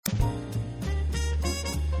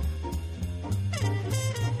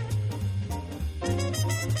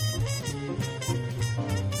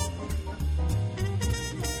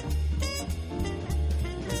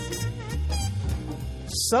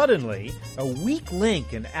Suddenly, a weak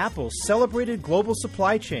link in Apple's celebrated global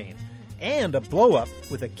supply chain, and a blow-up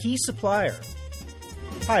with a key supplier.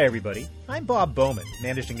 Hi, everybody. I'm Bob Bowman,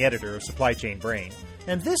 Managing Editor of Supply Chain Brain,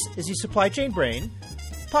 and this is the Supply Chain Brain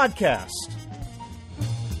podcast.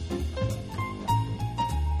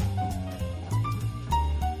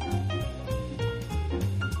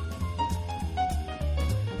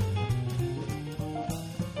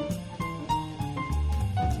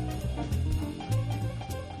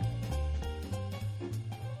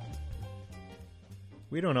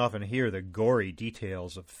 We don't often hear the gory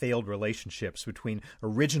details of failed relationships between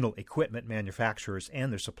original equipment manufacturers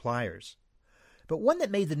and their suppliers. But one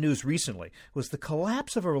that made the news recently was the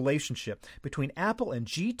collapse of a relationship between Apple and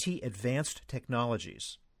GT Advanced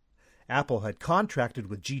Technologies. Apple had contracted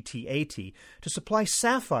with GTAT to supply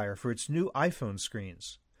Supplier for its new iPhone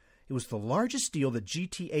screens. It was the largest deal that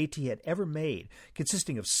GTAT had ever made,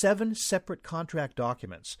 consisting of 7 separate contract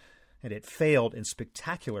documents, and it failed in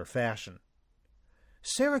spectacular fashion.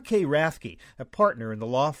 Sarah K. Rathke, a partner in the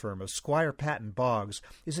law firm of Squire Patton Boggs,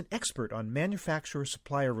 is an expert on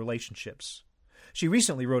manufacturer-supplier relationships. She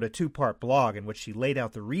recently wrote a 2-part blog in which she laid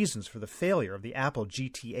out the reasons for the failure of the Apple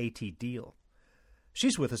GTAT deal.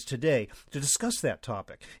 She's with us today to discuss that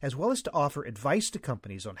topic, as well as to offer advice to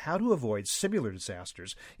companies on how to avoid similar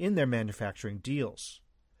disasters in their manufacturing deals.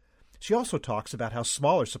 She also talks about how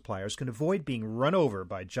smaller suppliers can avoid being run over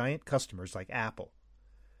by giant customers like Apple.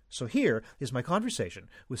 So here is my conversation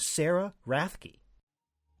with Sarah Rathke.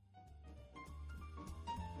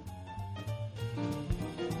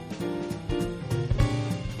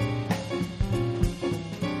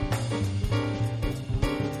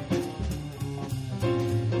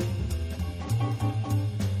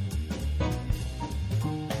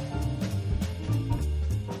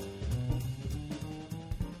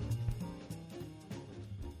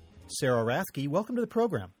 Sarah Rathke, welcome to the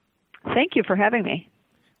program. Thank you for having me.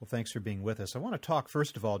 Well, thanks for being with us. I want to talk,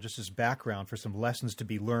 first of all, just as background for some lessons to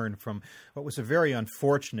be learned from what was a very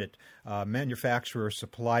unfortunate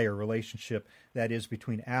manufacturer-supplier relationship that is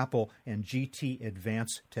between Apple and GT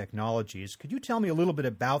Advanced Technologies. Could you tell me a little bit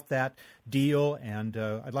about that deal? And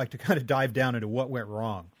I'd like to kind of dive down into what went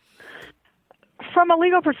wrong. From a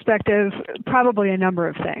legal perspective, probably a number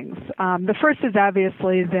of things. The first is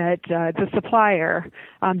obviously that the supplier,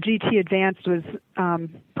 GT Advanced, was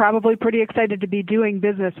probably pretty excited to be doing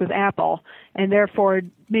business with Apple, and therefore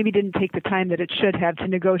maybe didn't take the time that it should have to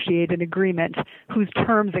negotiate an agreement whose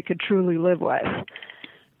terms it could truly live with.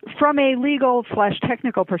 From a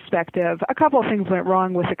legal/technical perspective, a couple of things went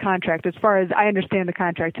wrong with the contract as far as I understand the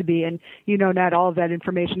contract to be, and not all of that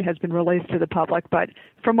information has been released to the public, but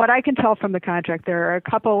from what I can tell from the contract, there are a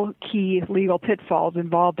couple key legal pitfalls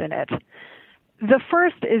involved in it. The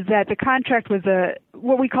first is that the contract was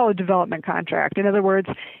what we call a development contract. In other words,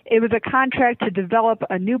 it was a contract to develop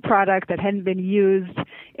a new product that hadn't been used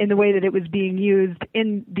in the way that it was being used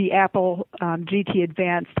in the Apple GT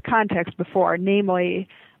Advanced context before, namely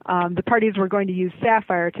the parties were going to use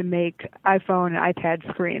Supplier to make iPhone and iPad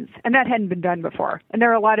screens, and that hadn't been done before. And there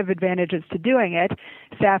are a lot of advantages to doing it.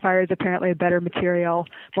 Supplier is apparently a better material,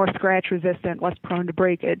 more scratch-resistant, less prone to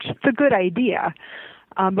breakage. It's a good idea.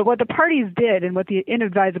 But what the parties did, and what the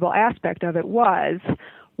inadvisable aspect of it was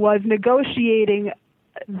negotiating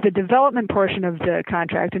the development portion of the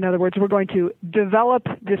contract. In other words, we're going to develop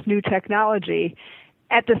this new technology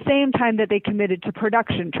at the same time that they committed to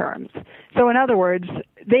production terms. So in other words,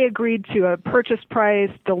 they agreed to a purchase price,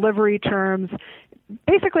 delivery terms,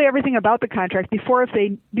 basically everything about the contract before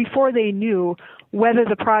they knew whether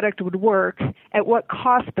the product would work, at what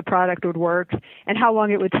cost the product would work, and how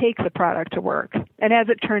long it would take the product to work. And as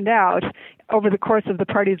it turned out, over the course of the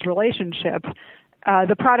parties' relationship,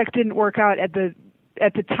 the product didn't work out at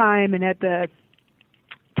the time and at the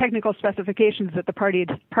technical specifications that the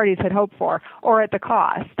parties had hoped for, or at the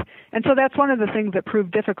cost. And so that's one of the things that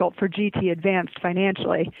proved difficult for GT Advanced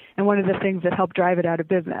financially, and one of the things that helped drive it out of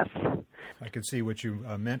business. I can see what you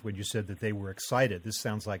meant when you said that they were excited. This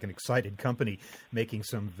sounds like an excited company making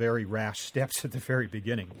some very rash steps at the very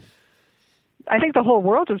beginning. I think the whole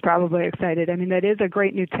world was probably excited. I mean, that is a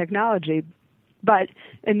great new technology. But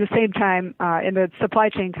in the same time, in the supply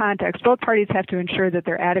chain context, both parties have to ensure that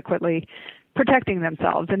they're adequately protecting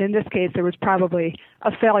themselves. And in this case, there was probably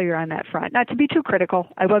a failure on that front. Not to be too critical,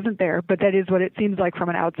 I wasn't there, but that is what it seems like from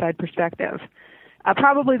an outside perspective.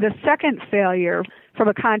 Probably the second failure from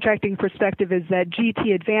a contracting perspective is that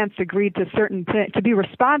GT Advanced agreed to be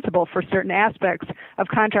responsible for certain aspects of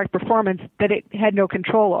contract performance that it had no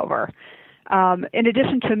control over. In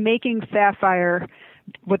addition to making Supplier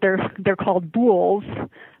what they're called boules,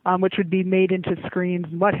 which would be made into screens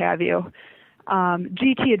and what have you,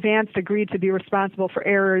 GT Advanced agreed to be responsible for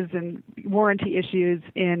errors and warranty issues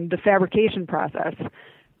in the fabrication process.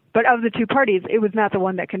 But of the two parties, it was not the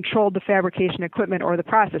one that controlled the fabrication equipment or the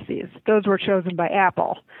processes. Those were chosen by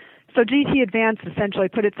Apple. So GT Advanced essentially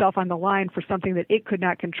put itself on the line for something that it could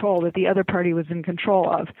not control, that the other party was in control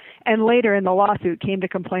of. And later in the lawsuit came to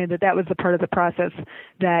complain that that was the part of the process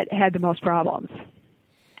that had the most problems.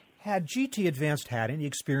 Had GT Advanced had any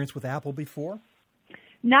experience with Apple before?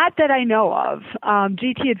 Not that I know of.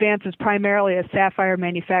 GT Advanced is primarily a sapphire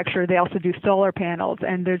manufacturer. They also do solar panels,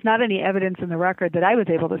 and there's not any evidence in the record that I was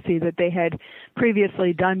able to see that they had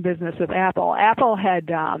previously done business with Apple. Apple had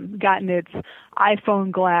gotten its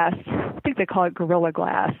iPhone glass, I think they call it Gorilla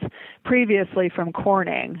Glass, previously from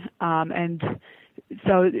Corning, and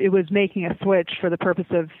so it was making a switch for the purpose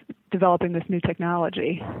of developing this new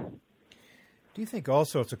technology. Do you think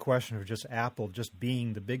also it's a question of just Apple just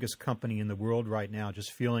being the biggest company in the world right now,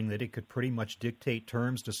 just feeling that it could pretty much dictate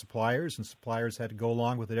terms to suppliers and suppliers had to go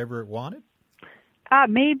along with whatever it wanted?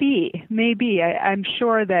 Maybe. I'm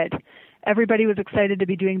sure that everybody was excited to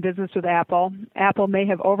be doing business with Apple. Apple may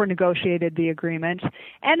have over-negotiated the agreement.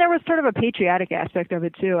 And there was sort of a patriotic aspect of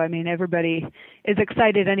it, too. I mean, everybody is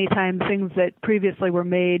excited anytime things that previously were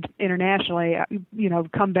made internationally,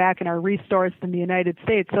 come back and are resourced in the United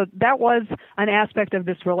States. So that was an aspect of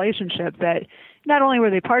this relationship that not only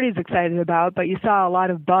were the parties excited about, but you saw a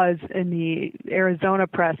lot of buzz in the Arizona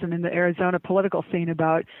press and in the Arizona political scene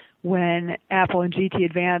about when Apple and GT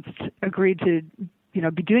Advanced agreed to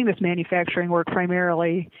be doing this manufacturing work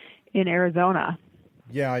primarily in Arizona.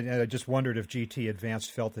 Yeah, I just wondered if GT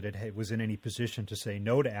Advanced felt that it was in any position to say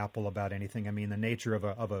no to Apple about anything. I mean, the nature of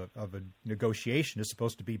a negotiation is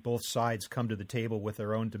supposed to be both sides come to the table with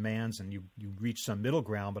their own demands and you reach some middle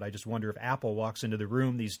ground. But I just wonder if Apple walks into the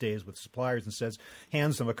room these days with suppliers and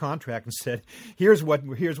hands them a contract and said, here's what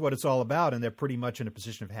it's all about, and they're pretty much in a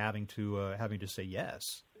position of having to say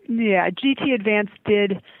yes. Yeah, GT Advanced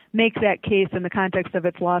did make that case in the context of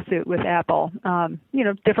its lawsuit with Apple.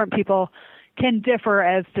 Different people can differ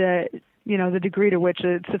as to, the degree to which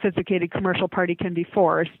a sophisticated commercial party can be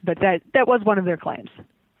forced, but that was one of their claims.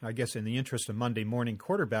 I guess in the interest of Monday morning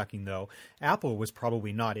quarterbacking, though, Apple was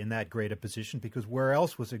probably not in that great a position because where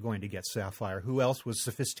else was it going to get Sapphire? Who else was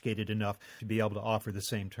sophisticated enough to be able to offer the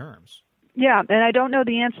same terms? Yeah, and I don't know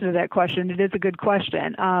the answer to that question. It is a good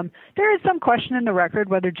question. There is some question in the record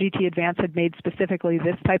whether GT Advanced had made specifically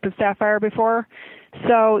this type of sapphire before.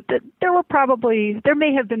 So there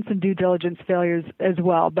may have been some due diligence failures as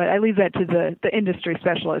well, but I leave that to the industry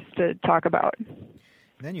specialists to talk about. And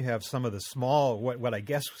then you have some of the small, what I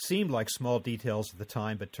guess seemed like small details at the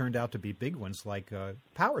time, but turned out to be big ones, like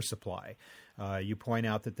power supply. You point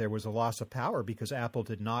out that there was a loss of power because Apple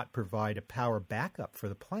did not provide a power backup for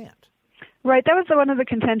the plant. Right, that was one of the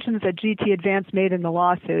contentions that GT Advanced made in the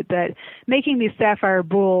lawsuit, that making these sapphire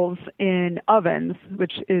boules in ovens,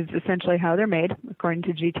 which is essentially how they're made, according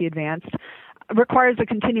to GT Advanced, requires a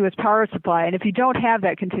continuous power supply. And if you don't have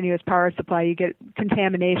that continuous power supply, you get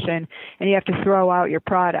contamination and you have to throw out your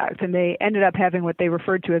product. And they ended up having what they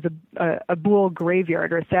referred to as a boule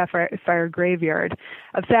graveyard, or a sapphire graveyard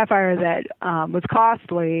of sapphire that was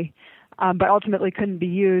costly, but ultimately couldn't be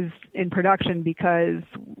used in production because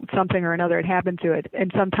something or another had happened to it.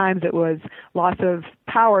 And sometimes it was loss of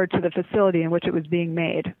power to the facility in which it was being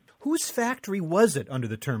made. Whose factory was it under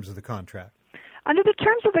the terms of the contract? Under the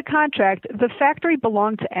terms of the contract, the factory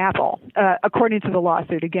belonged to Apple, according to the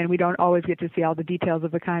lawsuit. Again, we don't always get to see all the details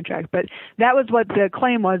of the contract, but that was what the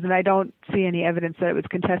claim was, and I don't see any evidence that it was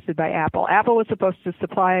contested by Apple. Apple was supposed to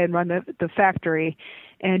supply and run the factory,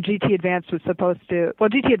 and GT Advanced was supposed to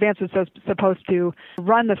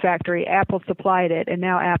run the factory. Apple supplied it, and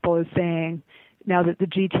now Apple is saying, now that the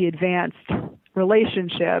GT Advanced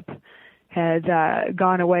relationship has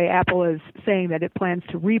gone away, Apple is saying that it plans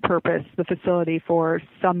to repurpose the facility for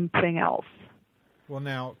something else. Well,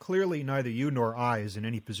 now, clearly neither you nor I is in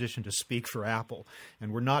any position to speak for Apple,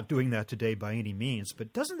 and we're not doing that today by any means.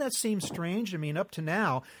 But doesn't that seem strange? I mean, up to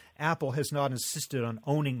now, Apple has not insisted on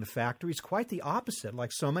owning the factories. Quite the opposite.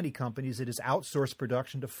 Like so many companies, it has outsourced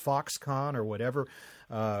production to Foxconn or whatever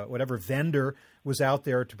vendor was out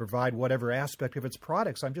there to provide whatever aspect of its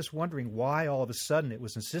products. I'm just wondering why all of a sudden it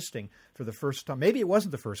was insisting for the first time. Maybe it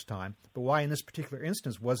wasn't the first time, but why in this particular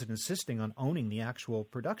instance was it insisting on owning the actual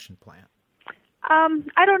production plant?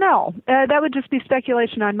 I don't know. That would just be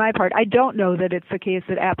speculation on my part. I don't know that it's the case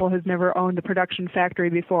that Apple has never owned a production factory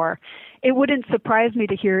before. It wouldn't surprise me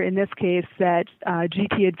to hear in this case that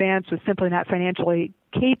GT Advanced was simply not financially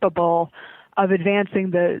capable of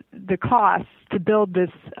advancing the costs to build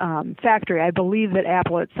this factory. I believe that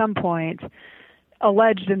Apple at some point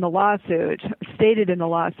alleged in the lawsuit, stated in the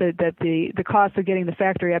lawsuit, that the cost of getting the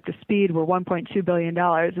factory up to speed were $1.2 billion,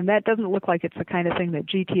 and that doesn't look like it's the kind of thing that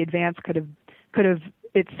GT Advanced could have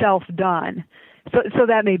itself done. So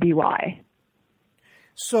that may be why.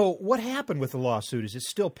 So what happened with the lawsuit? Is it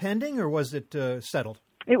still pending, or was it settled?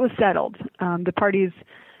 It was settled. The parties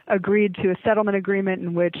agreed to a settlement agreement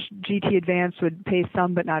in which GT Advanced would pay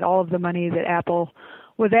some but not all of the money that Apple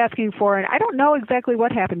was asking for. And I don't know exactly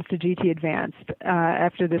what happens to GT Advanced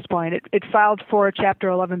after this point. It filed for Chapter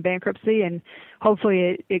 11 bankruptcy, and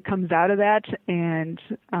hopefully it comes out of that. And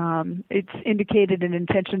it's indicated an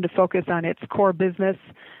intention to focus on its core business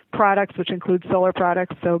products, which include solar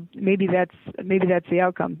products. So maybe that's the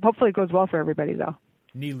outcome. Hopefully it goes well for everybody, though.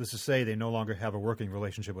 Needless to say, they no longer have a working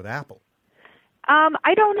relationship with Apple.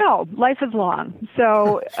 I don't know. Life is long,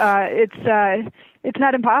 so it's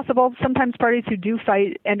not impossible. Sometimes parties who do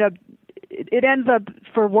fight ends up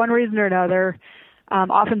for one reason or another,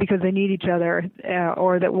 often because they need each other,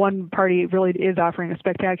 or that one party really is offering a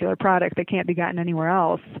spectacular product that can't be gotten anywhere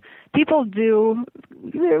else. People do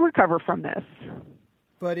recover from this.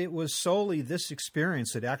 But it was solely this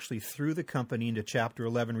experience that actually threw the company into Chapter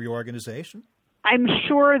 11 reorganization? I'm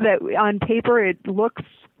sure that on paper it looks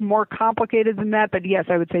more complicated than that, but yes,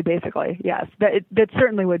 I would say basically, yes. That's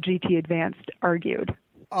certainly what GT Advanced argued.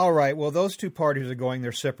 All right, well, those two parties are going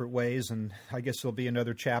their separate ways, and I guess there'll be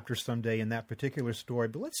another chapter someday in that particular story.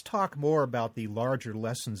 But let's talk more about the larger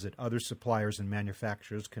lessons that other suppliers and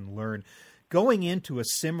manufacturers can learn going into a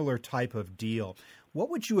similar type of deal. What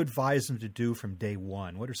would you advise them to do from day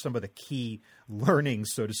one? What are some of the key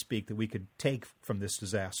learnings, so to speak, that we could take from this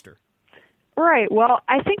disaster? Right. Well,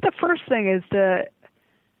 I think the first thing is to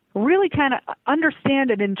really kind of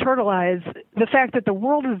understand and internalize the fact that the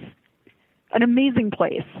world is an amazing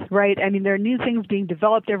place, right? I mean, there are new things being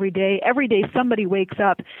developed every day. Every day somebody wakes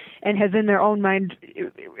up and has in their own mind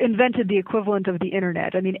invented the equivalent of the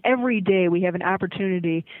internet. I mean, every day we have an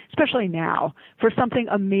opportunity, especially now, for something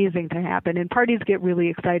amazing to happen, and parties get really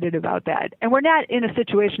excited about that. And we're not in a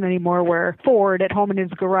situation anymore where Ford at home in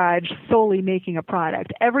his garage solely making a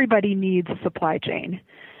product. Everybody needs a supply chain.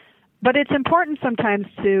 But it's important sometimes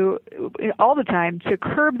all the time, to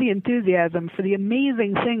curb the enthusiasm for the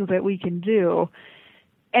amazing things that we can do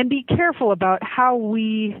and be careful about how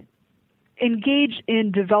we engage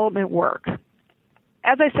in development work.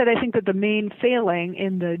 As I said, I think that the main failing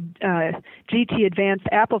in the GT Advanced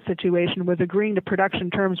Apple situation was agreeing to production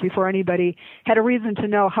terms before anybody had a reason to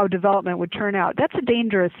know how development would turn out. That's a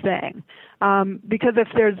dangerous thing, because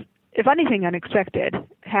if anything unexpected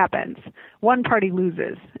happens, one party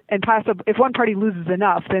loses. And if one party loses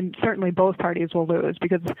enough, then certainly both parties will lose,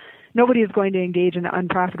 because nobody is going to engage in an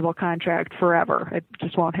unprofitable contract forever. It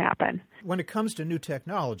just won't happen. When it comes to new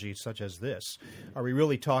technology such as this, are we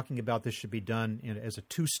really talking about this should be done as a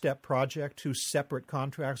two-step project, two separate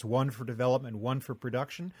contracts, one for development, one for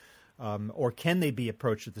production? Or can they be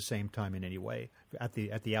approached at the same time in any way at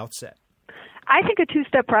the outset? I think a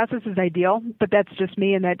two-step process is ideal, but that's just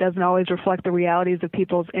me, and that doesn't always reflect the realities of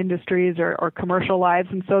people's industries or commercial lives.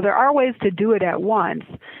 And so there are ways to do it at once.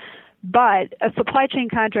 But a supply chain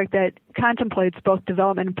contract that contemplates both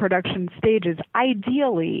development and production stages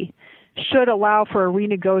ideally should allow for a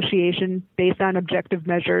renegotiation based on objective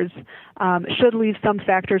measures, should leave some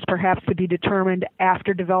factors perhaps to be determined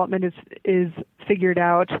after development is figured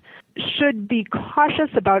out, should be cautious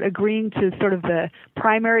about agreeing to sort of the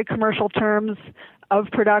primary commercial terms of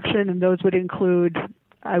production, and those would include,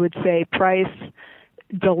 I would say, price,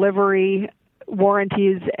 delivery,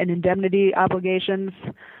 warranties, and indemnity obligations.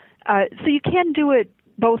 So you can do it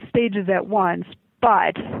both stages at once,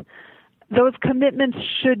 but those commitments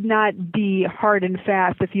should not be hard and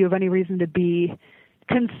fast if you have any reason to be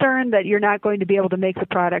concerned that you're not going to be able to make the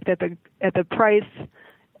product at the price,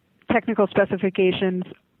 technical specifications,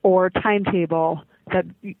 or timetable that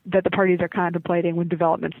the parties are contemplating when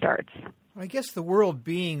development starts. I guess the world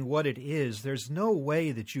being what it is, there's no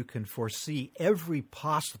way that you can foresee every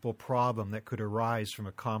possible problem that could arise from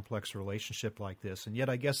a complex relationship like this. And yet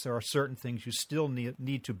I guess there are certain things you still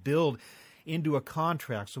need to build into a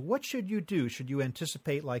contract. So what should you do? Should you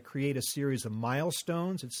anticipate, create a series of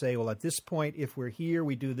milestones that say, well, at this point, if we're here,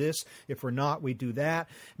 we do this. If we're not, we do that.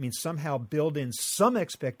 I mean, somehow build in some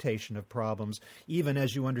expectation of problems, even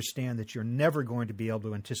as you understand that you're never going to be able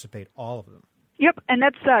to anticipate all of them. Yep, and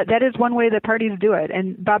that is one way that parties do it.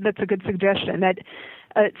 And Bob, that's a good suggestion. That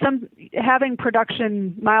having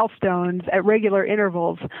production milestones at regular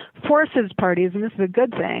intervals forces parties, and this is a good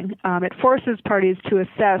thing. It forces parties to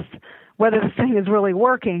assess whether the thing is really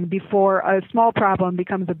working before a small problem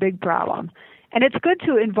becomes a big problem. And it's good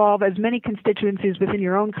to involve as many constituencies within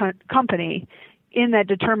your own company in that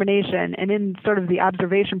determination and in sort of the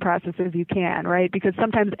observation process as you can, right? Because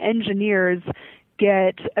sometimes engineers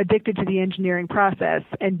get addicted to the engineering process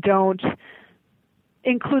and don't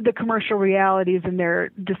include the commercial realities in their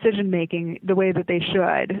decision making the way that they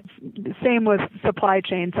should. Same with supply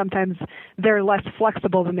chain. Sometimes they're less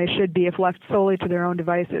flexible than they should be if left solely to their own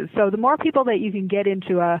devices. So the more people that you can get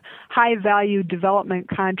into a high value development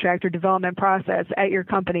contract or development process at your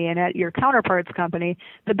company and at your counterpart's company,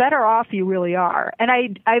 the better off you really are. And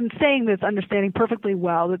I'm saying this understanding perfectly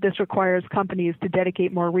well that this requires companies to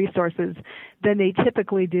dedicate more resources than they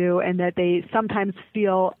typically do, and that they sometimes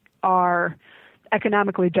feel are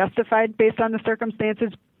economically justified based on the circumstances,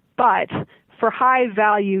 but for high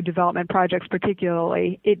value development projects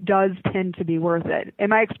particularly, it does tend to be worth it. In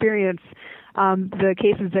my experience, the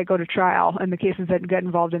cases that go to trial and the cases that get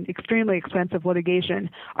involved in extremely expensive litigation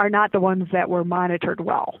are not the ones that were monitored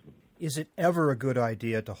well. Is it ever a good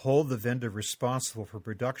idea to hold the vendor responsible for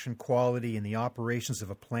production quality and the operations of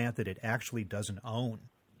a plant that it actually doesn't own?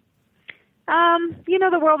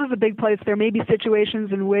 The world is a big place. There may be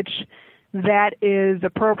situations in which that is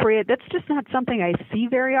appropriate. That's just not something I see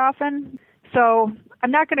very often. So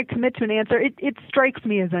I'm not going to commit to an answer. It strikes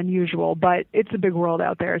me as unusual, but it's a big world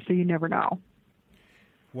out there, so you never know.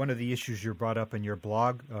 One of the issues you brought up in your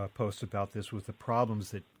blog post about this was the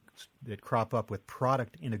problems that crop up with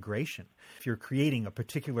product integration. If you're creating a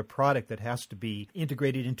particular product that has to be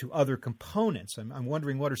integrated into other components, I'm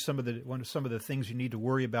wondering what are some of the things you need to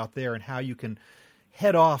worry about there, and how you can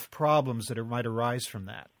head off problems that might arise from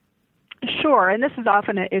that. Sure, and this is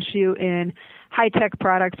often an issue in high-tech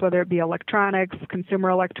products, whether it be electronics,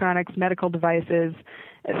 consumer electronics, medical devices,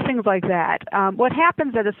 things like that. What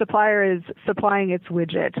happens that a supplier is supplying its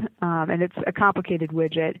widget, and it's a complicated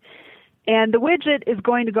widget, and the widget is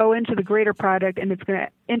going to go into the greater product, and it's going to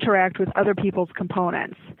interact with other people's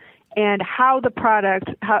components. And how the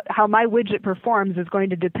product, how my widget performs is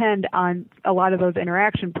going to depend on a lot of those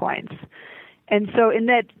interaction points. And so in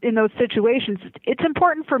those situations, it's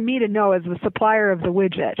important for me to know as the supplier of the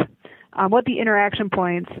widget what the interaction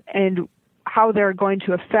points and how they're going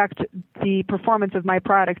to affect the performance of my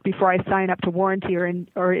product before I sign up to warranty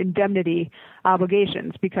or indemnity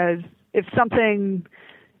obligations. Because if something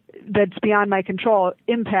that's beyond my control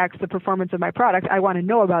impacts the performance of my product, I want to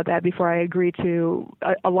know about that before I agree to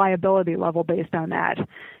a liability level based on that.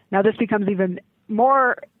 Now, this becomes even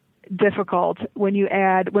more difficult when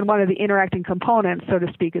one of the interacting components, so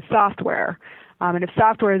to speak, is software. And if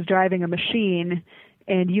software is driving a machine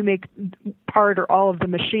and you make part or all of the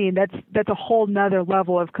machine, that's a whole nother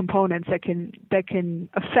level of components that can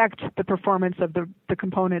affect the performance of the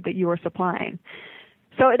component that you are supplying.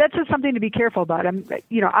 So that's just something to be careful about. I'm,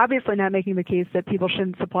 obviously not making the case that people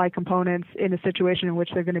shouldn't supply components in a situation in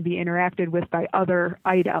which they're going to be interacted with by other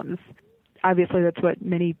items. Obviously, that's what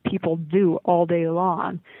many people do all day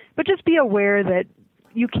long. But just be aware that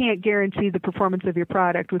you can't guarantee the performance of your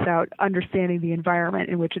product without understanding the environment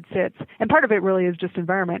in which it sits. And part of it really is just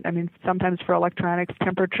environment. I mean, sometimes for electronics,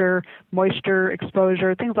 temperature, moisture,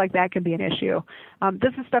 exposure, things like that can be an issue.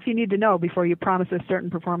 This is stuff you need to know before you promise a certain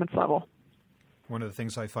performance level. One of the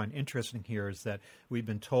things I find interesting here is that we've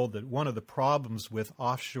been told that one of the problems with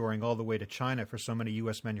offshoring all the way to China for so many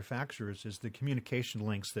U.S. manufacturers is the communication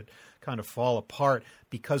links that kind of fall apart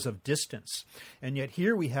because of distance. And yet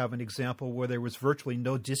here we have an example where there was virtually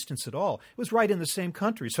no distance at all. It was right in the same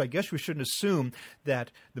country. So I guess we shouldn't assume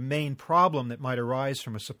that the main problem that might arise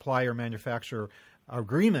from a supplier-manufacturer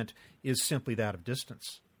agreement is simply that of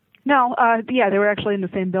distance. No, they were actually in the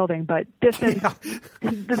same building, but distance,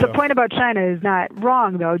 the point about China is not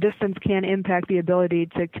wrong, though. Distance can impact the ability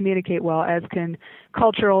to communicate well, as can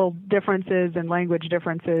cultural differences and language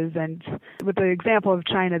differences. And with the example of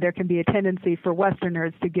China, there can be a tendency for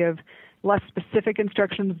Westerners to give less specific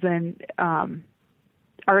instructions than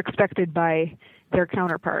are expected by their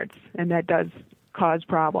counterparts, and that does cause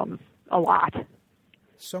problems a lot.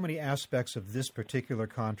 So many aspects of this particular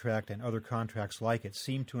contract and other contracts like it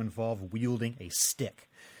seem to involve wielding a stick.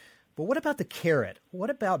 But what about the carrot?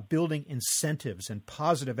 What about building incentives and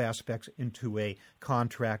positive aspects into a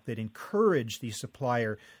contract that encourage the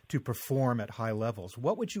supplier to perform at high levels?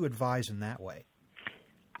 What would you advise in that way?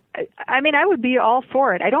 I would be all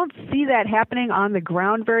for it. I don't see that happening on the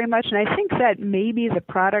ground very much, and I think that may be the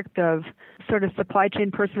product of sort of supply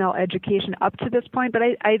chain personnel education up to this point, but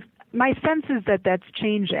my sense is that that's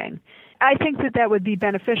changing. I think that would be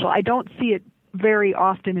beneficial. I don't see it very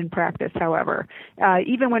often in practice, however.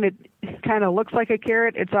 Even when it kind of looks like a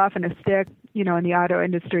carrot, it's often a stick. In the auto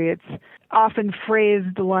industry, it's often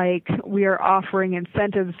phrased like we are offering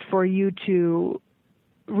incentives for you to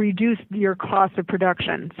reduce your cost of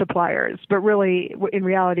production, suppliers. But really, in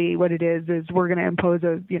reality, what it is we're going to impose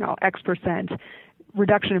a X%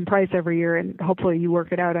 reduction in price every year, and hopefully you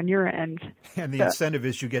work it out on your end. And the incentive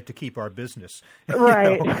is you get to keep our business.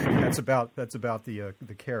 Right. That's about the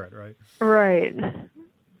carrot, right? Right.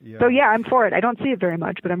 Yeah. So yeah, I'm for it. I don't see it very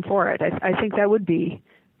much, but I'm for it. I think that would be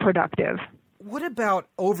productive. What about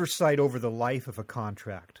oversight over the life of a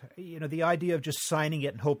contract? The idea of just signing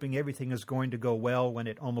it and hoping everything is going to go well when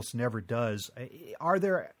it almost never does. Are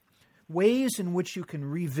there ways in which you can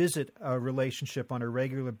revisit a relationship on a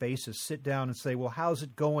regular basis, sit down and say, well, how's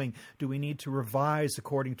it going? Do we need to revise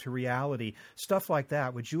according to reality? Stuff like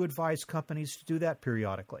that. Would you advise companies to do that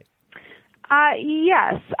periodically?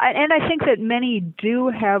 Yes, and I think that many do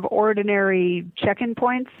have ordinary check-in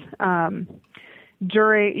points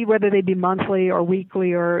during, whether they be monthly or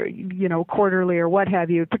weekly or quarterly or what have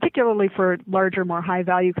you, particularly for larger, more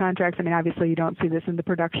high-value contracts. I mean, obviously you don't see this in the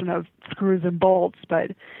production of screws and bolts,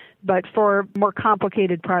 but for more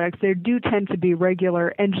complicated products, there do tend to be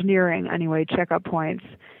regular engineering, anyway, checkup points.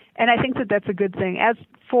 And I think that that's a good thing. As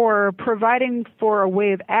for providing for a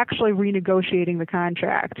way of actually renegotiating the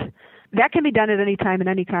contract, that can be done at any time in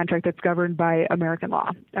any contract that's governed by American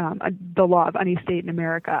law, the law of any state in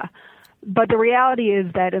America. But the reality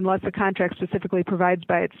is that unless the contract specifically provides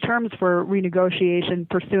by its terms for renegotiation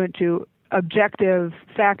pursuant to objective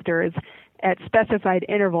factors at specified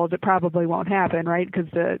intervals, it probably won't happen, right?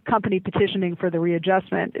 Because the company petitioning for the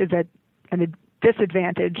readjustment is at a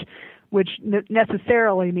disadvantage, which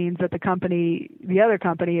necessarily means that the other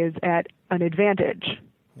company is at an advantage.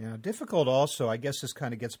 Yeah, difficult also. I guess this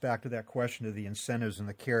kind of gets back to that question of the incentives and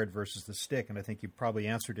the carrot versus the stick, and I think you probably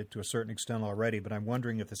answered it to a certain extent already, but I'm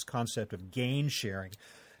wondering if this concept of gain sharing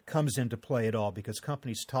comes into play at all, because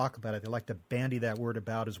companies talk about it. They like to bandy that word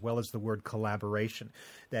about as well as the word collaboration,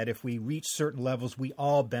 that if we reach certain levels, we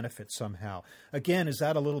all benefit somehow. Again, is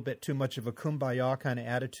that a little bit too much of a kumbaya kind of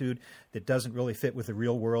attitude that doesn't really fit with the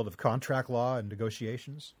real world of contract law and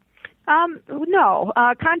negotiations? No.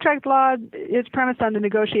 Contract law is premised on the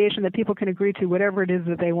negotiation that people can agree to whatever it is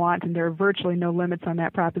that they want, and there are virtually no limits on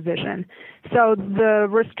that proposition. So the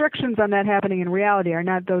restrictions on that happening in reality are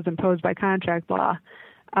not those imposed by contract law.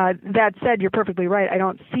 That said, you're perfectly right. I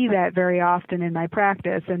don't see that very often in my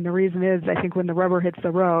practice, and the reason is I think when the rubber hits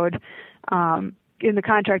the road, in the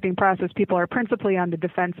contracting process, people are principally on the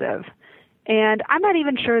defensive. And I'm not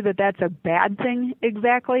even sure that that's a bad thing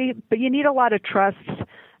exactly, but you need a lot of trust.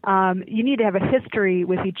 You need to have a history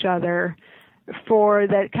with each other for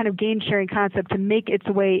that kind of gain-sharing concept to make its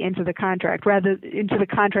way into the contract, into the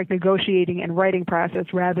contract negotiating and writing process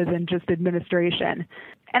rather than just administration.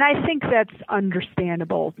 And I think that's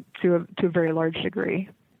understandable to a very large degree.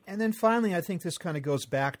 And then finally, I think this kind of goes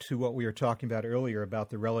back to what we were talking about earlier about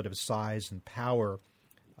the relative size and power,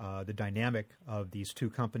 the dynamic of these two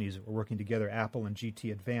companies that were working together, Apple and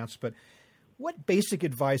GT Advanced. But what basic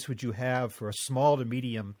advice would you have for a small to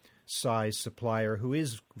medium-sized supplier who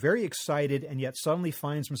is very excited and yet suddenly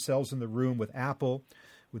finds themselves in the room with Apple,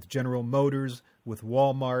 with General Motors, with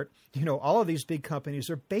Walmart? All of these big companies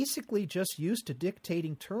are basically just used to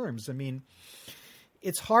dictating terms. I mean,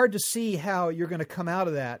 it's hard to see how you're going to come out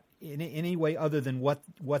of that in any way other than what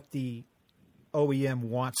the OEM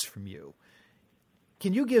wants from you.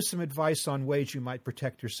 Can you give some advice on ways you might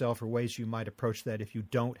protect yourself or ways you might approach that if you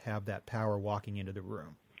don't have that power walking into the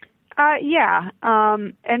room? Yeah.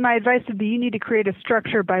 And my advice would be you need to create a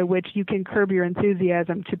structure by which you can curb your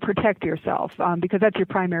enthusiasm to protect yourself, because that's your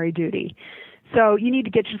primary duty. So you need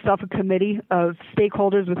to get yourself a committee of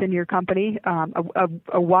stakeholders within your company,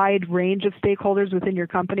 a wide range of stakeholders within your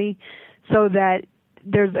company, so that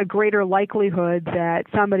there's a greater likelihood that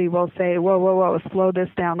somebody will say, whoa, slow this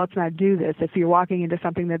down, let's not do this, if you're walking into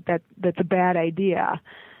something that's a bad idea.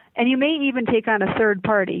 And you may even take on a third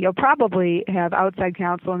party. You'll probably have outside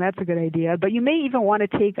counsel, and that's a good idea, but you may even want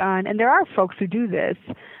to take on, and there are folks who do this,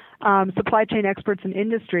 supply chain experts in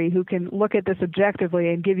industry who can look at this objectively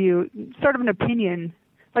and give you sort of an opinion,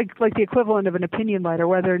 like the equivalent of an opinion letter,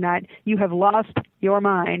 whether or not you have lost your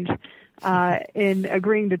mind in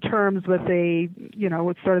agreeing to terms with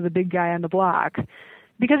with sort of the big guy on the block,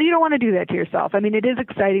 because you don't want to do that to yourself. I mean, it is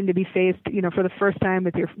exciting to be faced, for the first time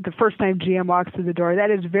with the first time GM walks through the door.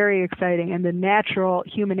 That is very exciting, and the natural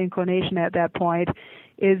human inclination at that point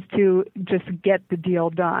is to just get the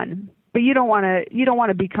deal done. But you don't want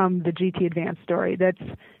to become the GT Advanced story. That's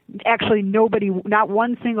actually not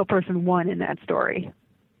one single person won in that story.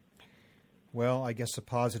 Well, I guess the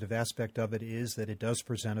positive aspect of it is that it does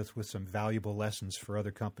present us with some valuable lessons for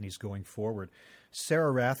other companies going forward.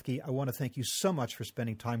 Sarah Rathke, I want to thank you so much for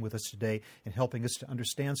spending time with us today and helping us to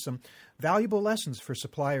understand some valuable lessons for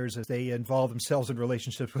suppliers as they involve themselves in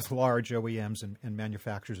relationships with large OEMs and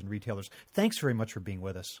manufacturers and retailers. Thanks very much for being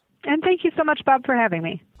with us. And thank you so much, Bob, for having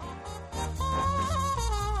me.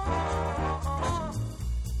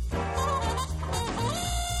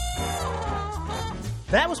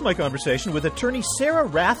 That was my conversation with attorney Sarah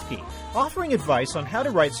Rathke, offering advice on how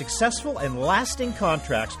to write successful and lasting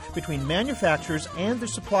contracts between manufacturers and their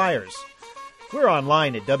suppliers. We're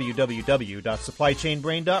online at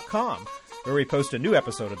www.supplychainbrain.com, where we post a new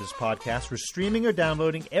episode of this podcast for streaming or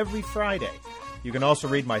downloading every Friday. You can also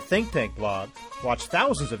read my Think Tank blog, watch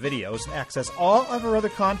thousands of videos, and access all of our other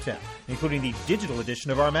content, including the digital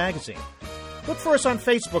edition of our magazine. Look for us on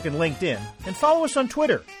Facebook and LinkedIn, and follow us on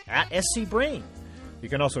Twitter @SCBrain. You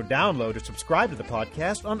can also download or subscribe to the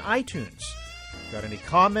podcast on iTunes. Got any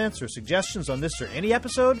comments or suggestions on this or any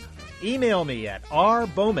episode? Email me at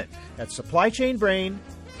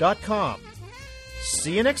rbowman@supplychainbrain.com.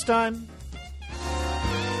 See you next time.